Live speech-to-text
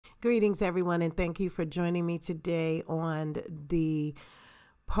Greetings, everyone, and thank you for joining me today on the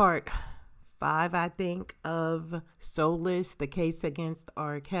part 5, I think, of Soulless, the case against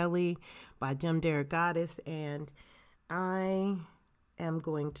R. Kelly by Jim Derogatis. And I am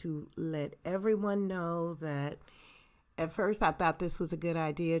going to let everyone know that at first I thought this was a good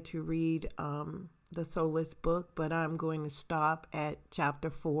idea to read the Soulless book, but I'm going to stop at chapter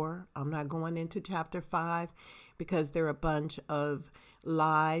 4. I'm not going into chapter 5 because there are a bunch of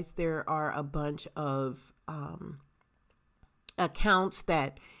lies. There are a bunch of accounts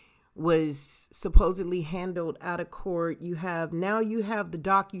that was supposedly handled out of court. You have the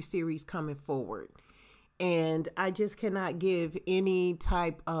docuseries coming forward, and I just cannot give any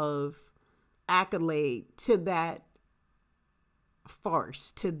type of accolade to that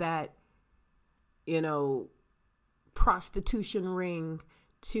farce, to that prostitution ring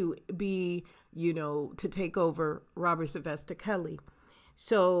to be, to take over Robert Sylvester Kelly.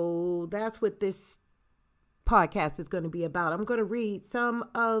 So that's what this podcast is going to be about. I'm going to read some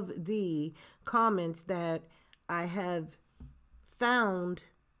of the comments that I have found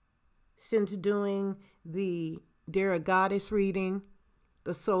since doing the Derogatis reading,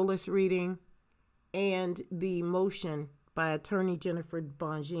 the Soulless reading, and the motion by Attorney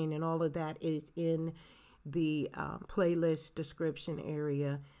Bonjean, and all of that is in the playlist description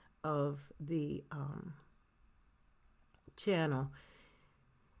area of the channel.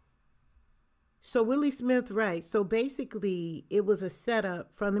 So Willie Smith writes, so basically it was a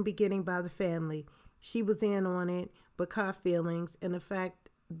setup from the beginning by the family. She was in on it, but caught feelings, and the fact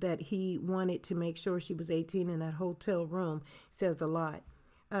that he wanted to make sure she was 18 in that hotel room says a lot.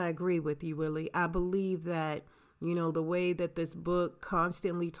 I agree with you, Willie. I believe that, the way that this book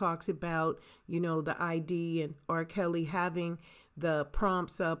constantly talks about, the ID and R. Kelly having the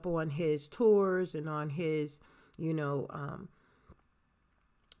prompts up on his tours and on his,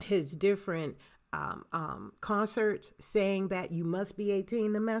 his different concerts, saying that you must be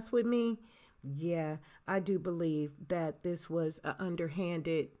 18 to mess with me. Yeah, I do believe that this was an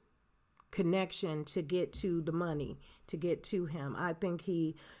underhanded connection to get to the money, to get to him. I think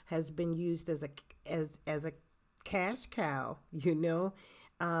he has been used as a cash cow,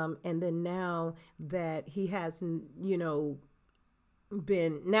 and then now that he hasn't,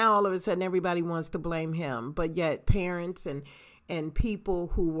 been, now all of a sudden everybody wants to blame him, but yet parents and people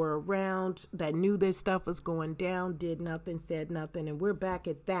who were around that knew this stuff was going down did nothing, said nothing, and we're back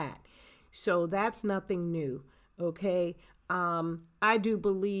at that. So that's nothing new, okay? I do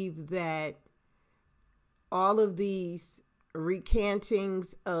believe that all of these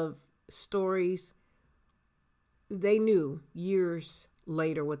recantings of stories, they knew years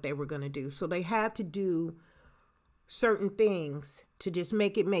later what they were going to do. So they had to do certain things to just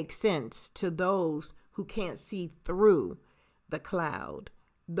make it make sense to those who can't see through the cloud,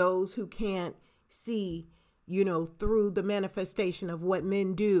 those who can't see, through the manifestation of what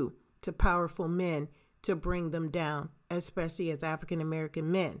men do to powerful men to bring them down, especially as African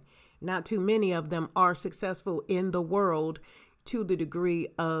American men. Not too many of them are successful in the world to the degree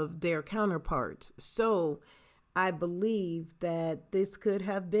of their counterparts. So I believe that this could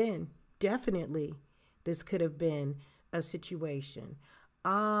have been, definitely, this could have been a situation.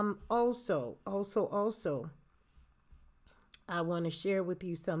 Also, I want to share with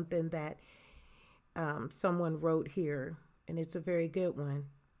you something that someone wrote here, and it's a very good one.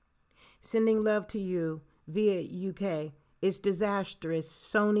 Sending love to you via UK. It's disastrous.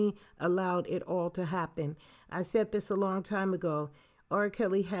 Sony allowed it all to happen. I said this a long time ago. R.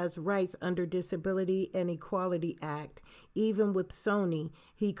 Kelly has rights under Disability and Equality Act. Even with Sony,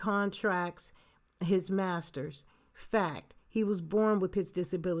 he contracts his masters. Fact, he was born with his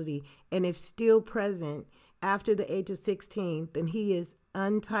disability, and if still present after the age of 16, then he is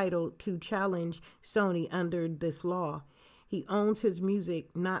entitled to challenge Sony under this law. He owns his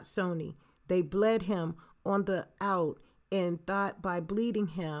music, not Sony. They bled him on the out and thought by bleeding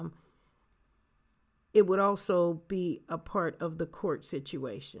him, it would also be a part of the court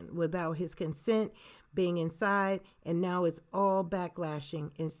situation without his consent being inside, and now it's all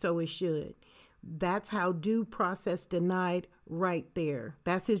backlashing, and so it should. That's how due process denied right there.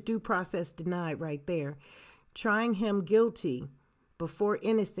 That's his due process denied right there. Trying him guilty before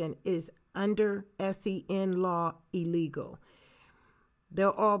innocent is under SEN law illegal.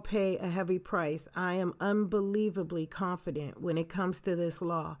 They'll all pay a heavy price. I am unbelievably confident when it comes to this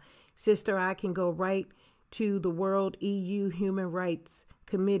law. Sister, I can go right to the World EU Human Rights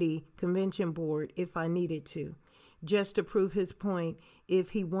Committee Convention Board if I needed to, just to prove his point if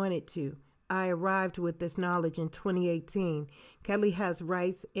he wanted to. I arrived with this knowledge in 2018. Kelly has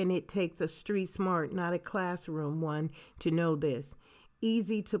rights, and it takes a street smart, not a classroom one, to know this.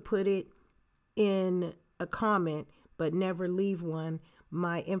 easy to put it in a comment, but never leave one.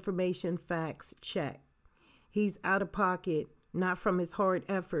 My information facts check. He's out of pocket, not from his hard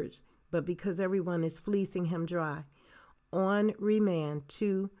efforts, but because everyone is fleecing him dry. On remand,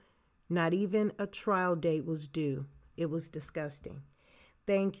 2, not even a trial date was due. It was disgusting.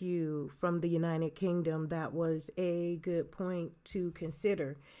 Thank you from the United Kingdom. That was a good point to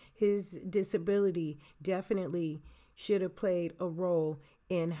consider. His disability definitely should have played a role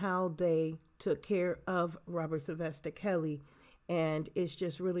in how they took care of Robert Sylvester Kelly. And it's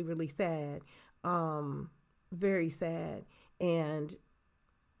just really, really sad. Very sad. And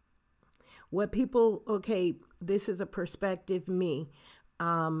what people, okay, this is a perspective me.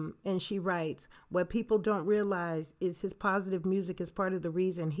 And she writes, what people don't realize is his positive music is part of the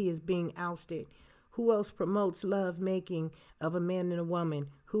reason he is being ousted. Who else promotes love making of a man and a woman?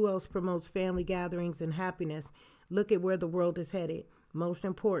 Who else promotes family gatherings and happiness? Look at where the world is headed. Most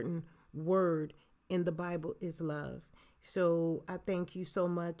important word in the Bible is love. So I thank you so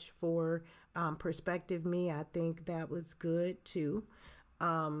much for perspective me. I think that was good too.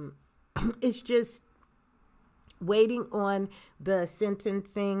 It's just waiting on the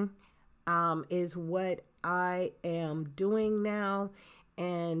sentencing is what I am doing now.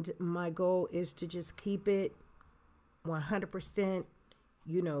 And my goal is to just keep it 100%,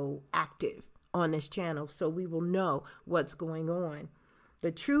 active on this channel so we will know what's going on.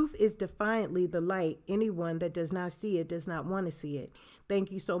 The truth is defiantly the light. Anyone that does not see it does not want to see it.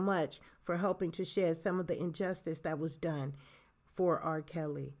 Thank you so much for helping to shed some of the injustice that was done for R.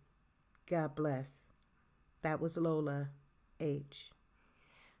 Kelly. God bless. That was Lola H.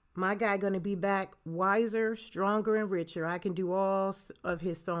 My guy going to be back wiser, stronger, and richer. I can do all of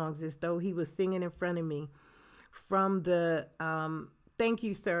his songs as though he was singing in front of me. From the, thank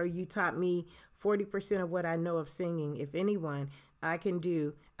you, sir. You taught me 40% of what I know of singing. If anyone I can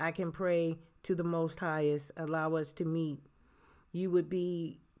pray to the Most Highest, allow us to meet. You would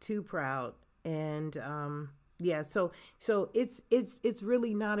be too proud. And, yeah, so it's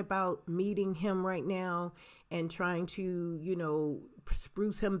really not about meeting him right now and trying to,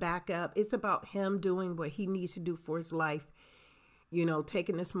 spruce him back up. It's about him doing what he needs to do for his life,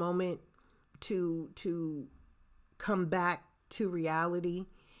 taking this moment to come back to reality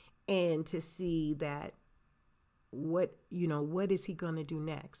and to see that what is he going to do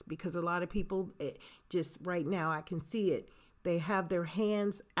next? Because a lot of people just right now, I can see it. They have their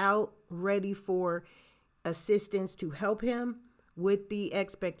hands out ready for assistance to help him with the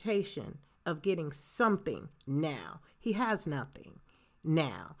expectation of getting something now. He has nothing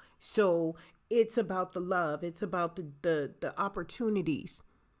now. So it's about the love. It's about the opportunities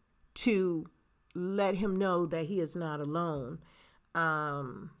to let him know that he is not alone.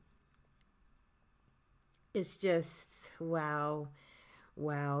 It's just, wow.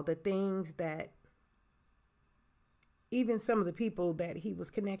 The things that even some of the people that he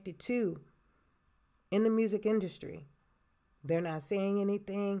was connected to in the music industry, they're not saying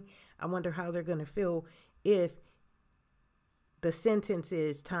anything. I wonder how they're going to feel if the sentence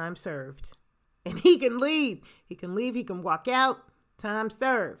is time served and he can leave. He can walk out, time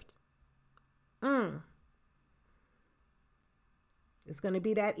served. It's going to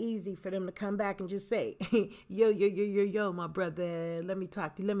be that easy for them to come back and just say, yo, my brother, let me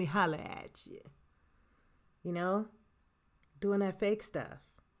talk to you. Let me holler at you. Doing that fake stuff.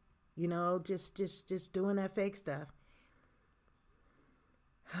 Just doing that fake stuff.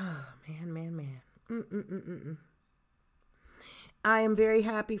 Oh, man. I am very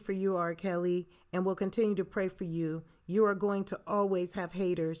happy for you, R. Kelly, and will continue to pray for you. You are going to always have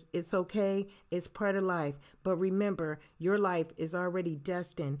haters. It's okay. It's part of life. But remember, your life is already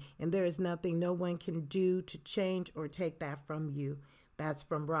destined, and there is nothing no one can do to change or take that from you. That's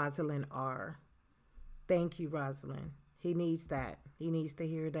from Rosalind R. Thank you, Rosalind. He needs that. He needs to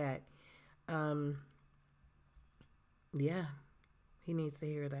hear that. Yeah, he needs to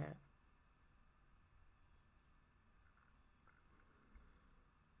hear that.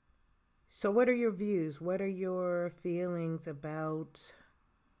 So what are your views? What are your feelings about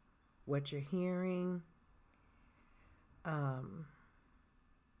what you're hearing?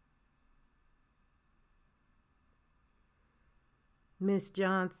 Miss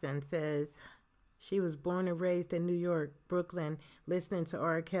Johnson says she was born and raised in New York, Brooklyn, listening to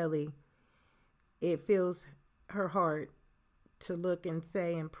R. Kelly. It fills her heart to look and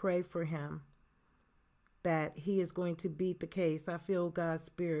say and pray for him that he is going to beat the case. I feel God's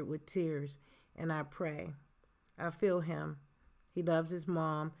spirit with tears, and I pray. I feel him. He loves his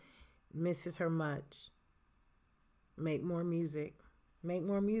mom, misses her much. Make more music. Make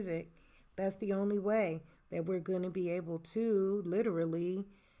more music. That's the only way. that we're going to be able to literally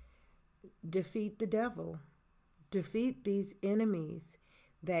defeat the devil, defeat these enemies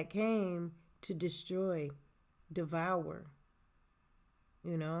that came to destroy, devour,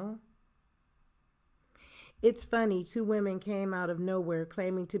 you know? It's funny, two women came out of nowhere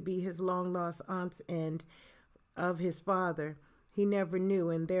claiming to be his long-lost aunts and of his father he never knew.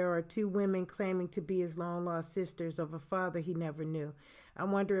 And there are two women claiming to be his long-lost sisters of a father he never knew. I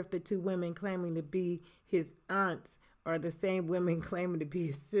wonder if the two women claiming to be his aunts are the same women claiming to be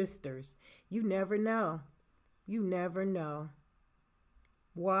his sisters. You never know. You never know.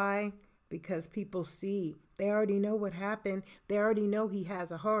 Why? Because people see. They already know what happened. They already know he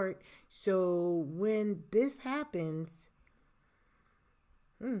has a heart. So when this happens,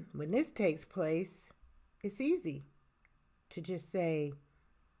 when this takes place, it's easy to just say,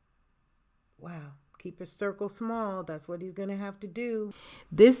 wow, keep his circle small. That's what he's going to have to do.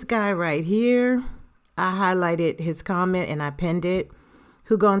 This guy right here, I highlighted his comment and I pinned it.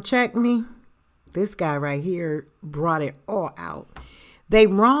 Who gonna check me? This guy right here brought it all out. They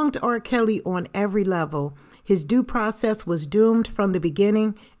wronged R. Kelly on every level. His due process was doomed from the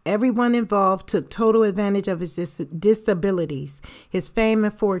beginning. Everyone involved took total advantage of his disabilities, his fame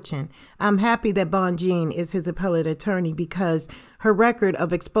and fortune. I'm happy that Bonjean is his appellate attorney because her record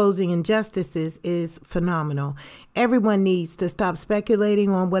of exposing injustices is phenomenal. Everyone needs to stop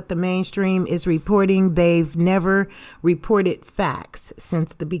speculating on what the mainstream is reporting. They've never reported facts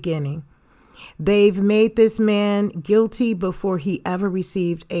since the beginning. They've made this man guilty before he ever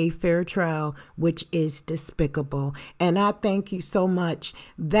received a fair trial, which is despicable. And I thank you so much.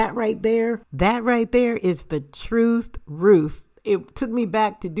 That right there is the truth roof. It took me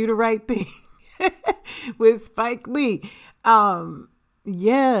back to Do the Right Thing with Spike Lee.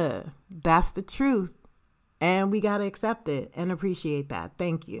 Yeah, that's the truth. And we got to accept it and appreciate that.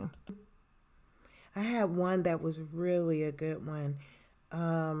 Thank you. I had one that was really a good one.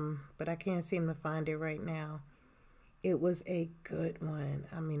 But I can't seem to find it right now. It was a good one.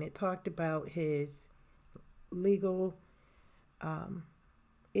 I mean, it talked about his legal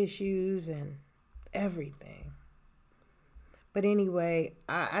issues and everything. But anyway,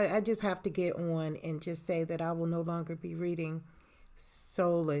 I just have to get on and just say that I will no longer be reading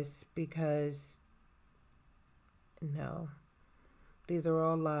Soulless because, no, these are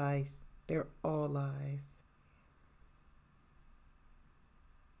all lies. They're all lies.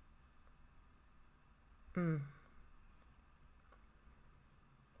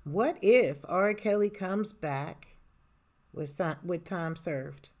 What if R. Kelly comes back with time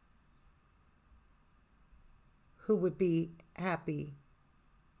served? Who would be happy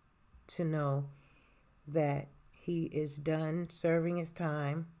to know that he is done serving his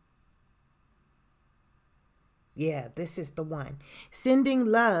time? Yeah, this is the one. Sending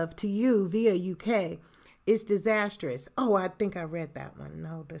love to you via UK is disastrous. Oh, I think I read that one.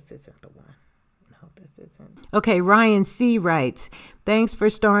 No, this isn't the one. Okay, Ryan C. writes, thanks for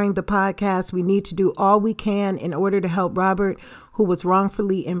starting the podcast. We need to do all we can in order to help Robert, who was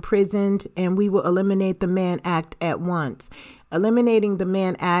wrongfully imprisoned, and we will eliminate the Mann Act at once. Eliminating the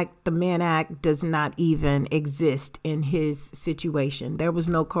Mann Act does not even exist in his situation. There was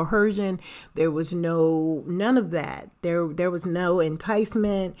no coercion. There was none of that. There was no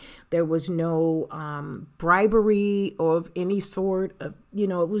enticement. There was no bribery of any sort of,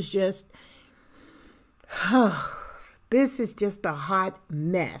 it was just... This is just a hot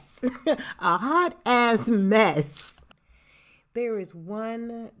mess, a hot ass mess. There is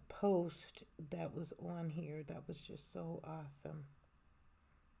one post that was on here that was just so awesome.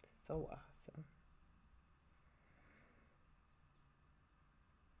 So awesome.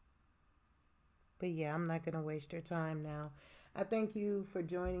 But yeah, I'm not going to waste your time now. I thank you for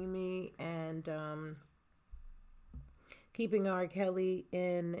joining me and keeping R. Kelly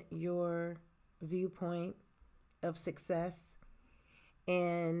in your viewpoint of success.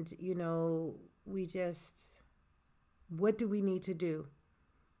 And what do we need to do?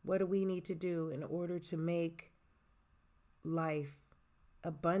 What do we need to do in order to make life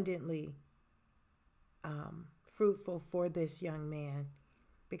abundantly fruitful for this young man?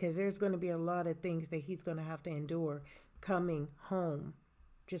 Because there's going to be a lot of things that he's going to have to endure coming home.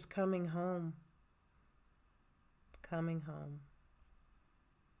 Just coming home. Coming home.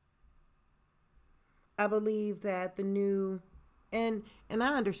 I believe that the new, and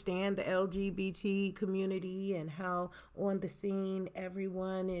I understand the LGBT community and how on the scene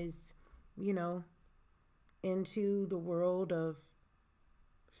everyone is, into the world of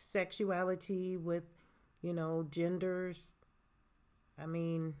sexuality with, genders. I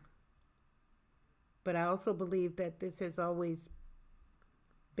mean, but I also believe that this has always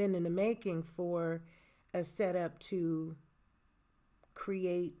been in the making for a setup to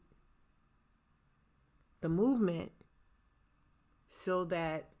create the movement so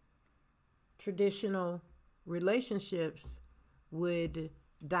that traditional relationships would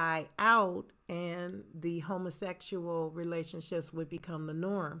die out and the homosexual relationships would become the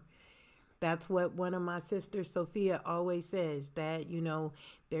norm. That's what one of my sisters, Sophia, always says, that,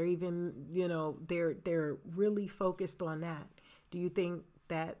 they're even, they're really focused on that. Do you think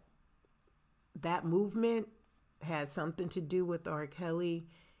that that movement has something to do with R. Kelly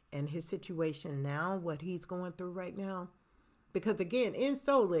and his situation now, what he's going through right now? Because again, in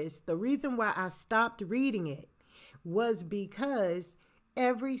Solace, the reason why I stopped reading it was because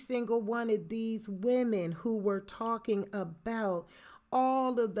every single one of these women who were talking about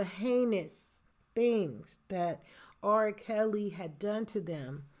all of the heinous things that R. Kelly had done to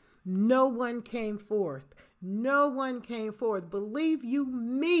them, no one came forth. No one came forth. Believe you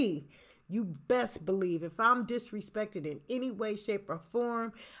me, you best believe if I'm disrespected in any way, shape, or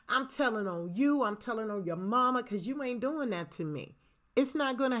form, I'm telling on you. I'm telling on your mama, because you ain't doing that to me. It's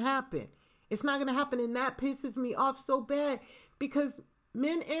not going to happen. It's not going to happen. And that pisses me off so bad, because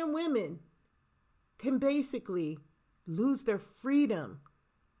men and women can basically lose their freedom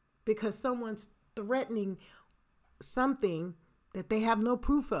because someone's threatening something that they have no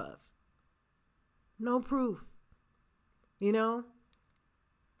proof of. No proof.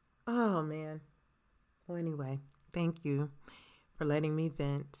 Oh, man. Well, anyway, thank you for letting me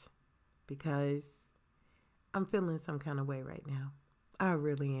vent, because I'm feeling some kind of way right now. I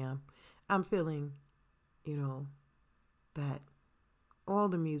really am. I'm feeling, that all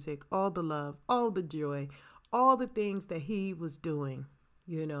the music, all the love, all the joy, all the things that he was doing,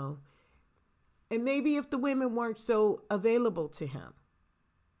 and maybe if the women weren't so available to him,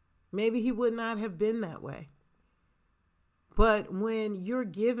 maybe he would not have been that way. But when you're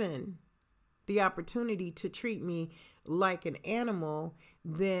given the opportunity to treat me like an animal,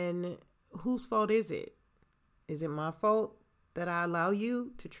 then whose fault is it? Is it my fault that I allow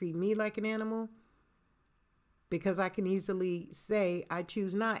you to treat me like an animal? Because I can easily say I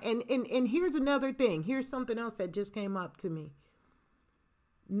choose not. And here's another thing. Here's something else that just came up to me.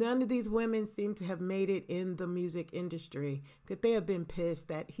 None of these women seem to have made it in the music industry. Could they have been pissed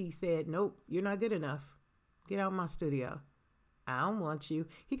that he said, nope, you're not good enough. Get out of my studio. I don't want you.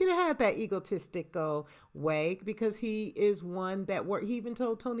 He could have had that egotistical way, because he is one that he even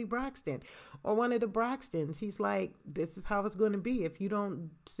told Tony Braxton, or one of the Braxtons, he's like, this is how it's going to be. If you don't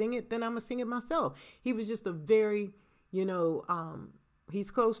sing it, then I'm going to sing it myself. He was just a very,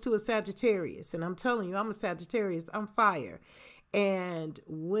 he's close to a Sagittarius. And I'm telling you, I'm a Sagittarius. I'm fire. And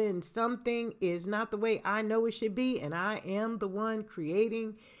when something is not the way I know it should be, and I am the one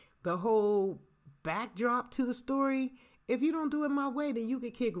creating the whole backdrop to the story, if you don't do it my way, then you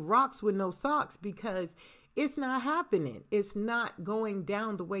can kick rocks with no socks, because it's not happening. It's not going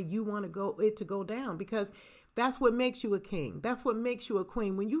down the way you want it to go down, because that's what makes you a king. That's what makes you a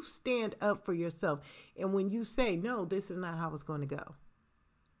queen. When you stand up for yourself, and when you say, no, this is not how it's going to go.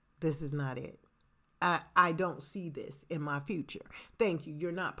 This is not it. I don't see this in my future. Thank you.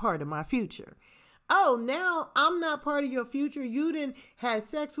 You're not part of my future. Oh, now I'm not part of your future. You didn't have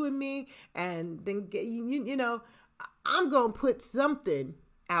sex with me, and then, I'm going to put something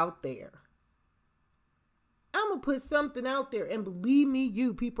out there. I'm going to put something out there, and believe me,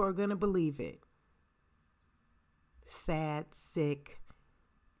 you people are going to believe it. Sad, sick,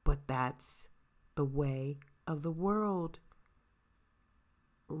 but that's the way of the world.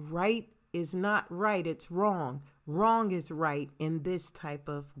 Right is not right, it's wrong. Wrong is right in this type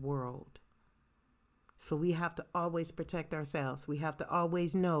of world. So we have to always protect ourselves. We have to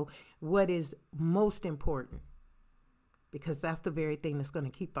always know what is most important, because that's the very thing that's going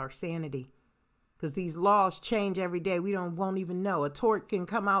to keep our sanity. Because these laws change every day. We won't even know. A tort can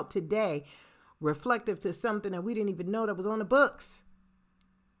come out today reflective to something that we didn't even know that was on the books.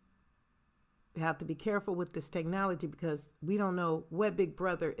 We have to be careful with this technology, because we don't know what Big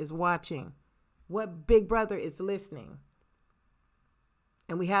Brother is watching, what Big Brother is listening.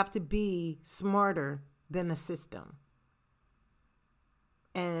 And we have to be smarter than the system.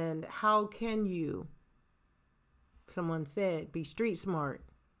 And how can you, someone said, be street smart,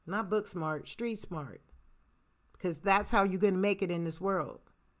 not book smart, street smart, because that's how you're going to make it in this world.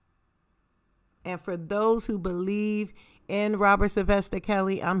 And for those who believe in Robert Sylvester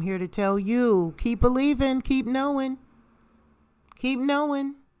Kelly, I'm here to tell you, keep believing, keep knowing, keep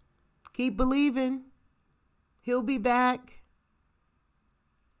believing. He'll be back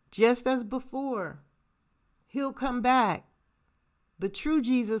just as before. He'll come back. The true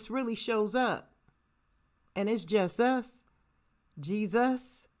Jesus really shows up, and it's just us.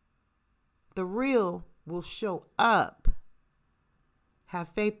 Jesus, the real will show up. Have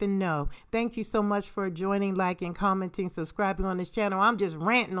faith and know. Thank you so much for joining, liking, commenting, subscribing on this channel. I'm just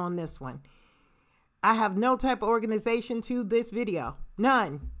ranting on this one. I have no type of organization to this video.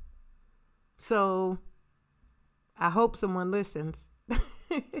 None. So I hope someone listens.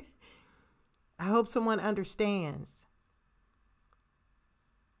 I hope someone understands.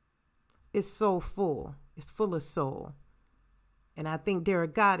 It's soulful. It's full of soul. And I think Dear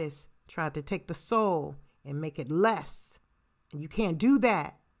Goddess tried to take the soul and make it less. And you can't do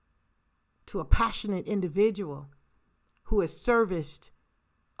that to a passionate individual who has serviced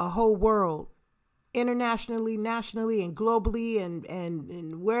a whole world, internationally, nationally, and globally,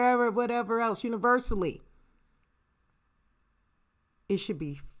 and wherever, whatever else, universally. It should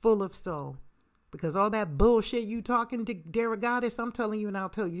be full of soul. Because all that bullshit you talking to Dear Goddess, I'm telling you, and I'll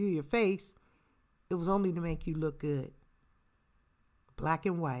tell you to your face, it was only to make you look good. Black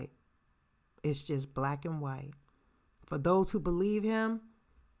and white. It's just black and white. For those who believe him,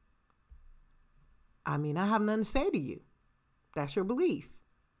 I mean, I have nothing to say to you. That's your belief.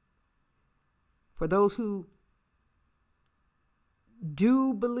 For those who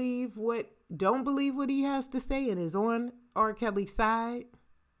don't believe what he has to say and is on R. Kelly's side,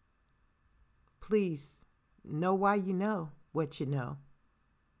 please know why you know what you know.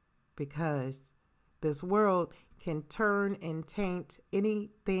 Because this world can turn and taint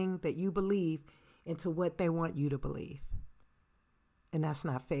anything that you believe into what they want you to believe. And that's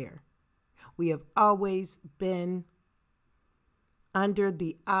not fair. We have always been under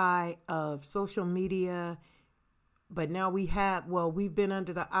the eye of social media, but now we've been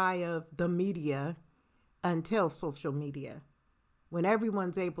under the eye of the media until social media. When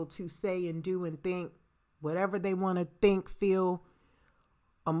everyone's able to say and do and think whatever they want to think, feel,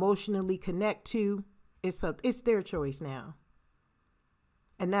 emotionally connect to, it's their choice now.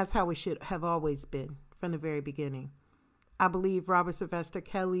 And that's how it should have always been from the very beginning. I believe Robert Sylvester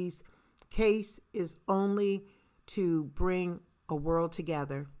Kelly's case is only to bring a world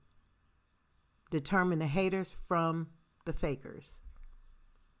together, determine the haters from the fakers.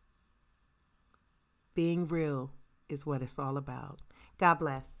 Being real is what it's all about. God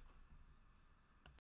bless.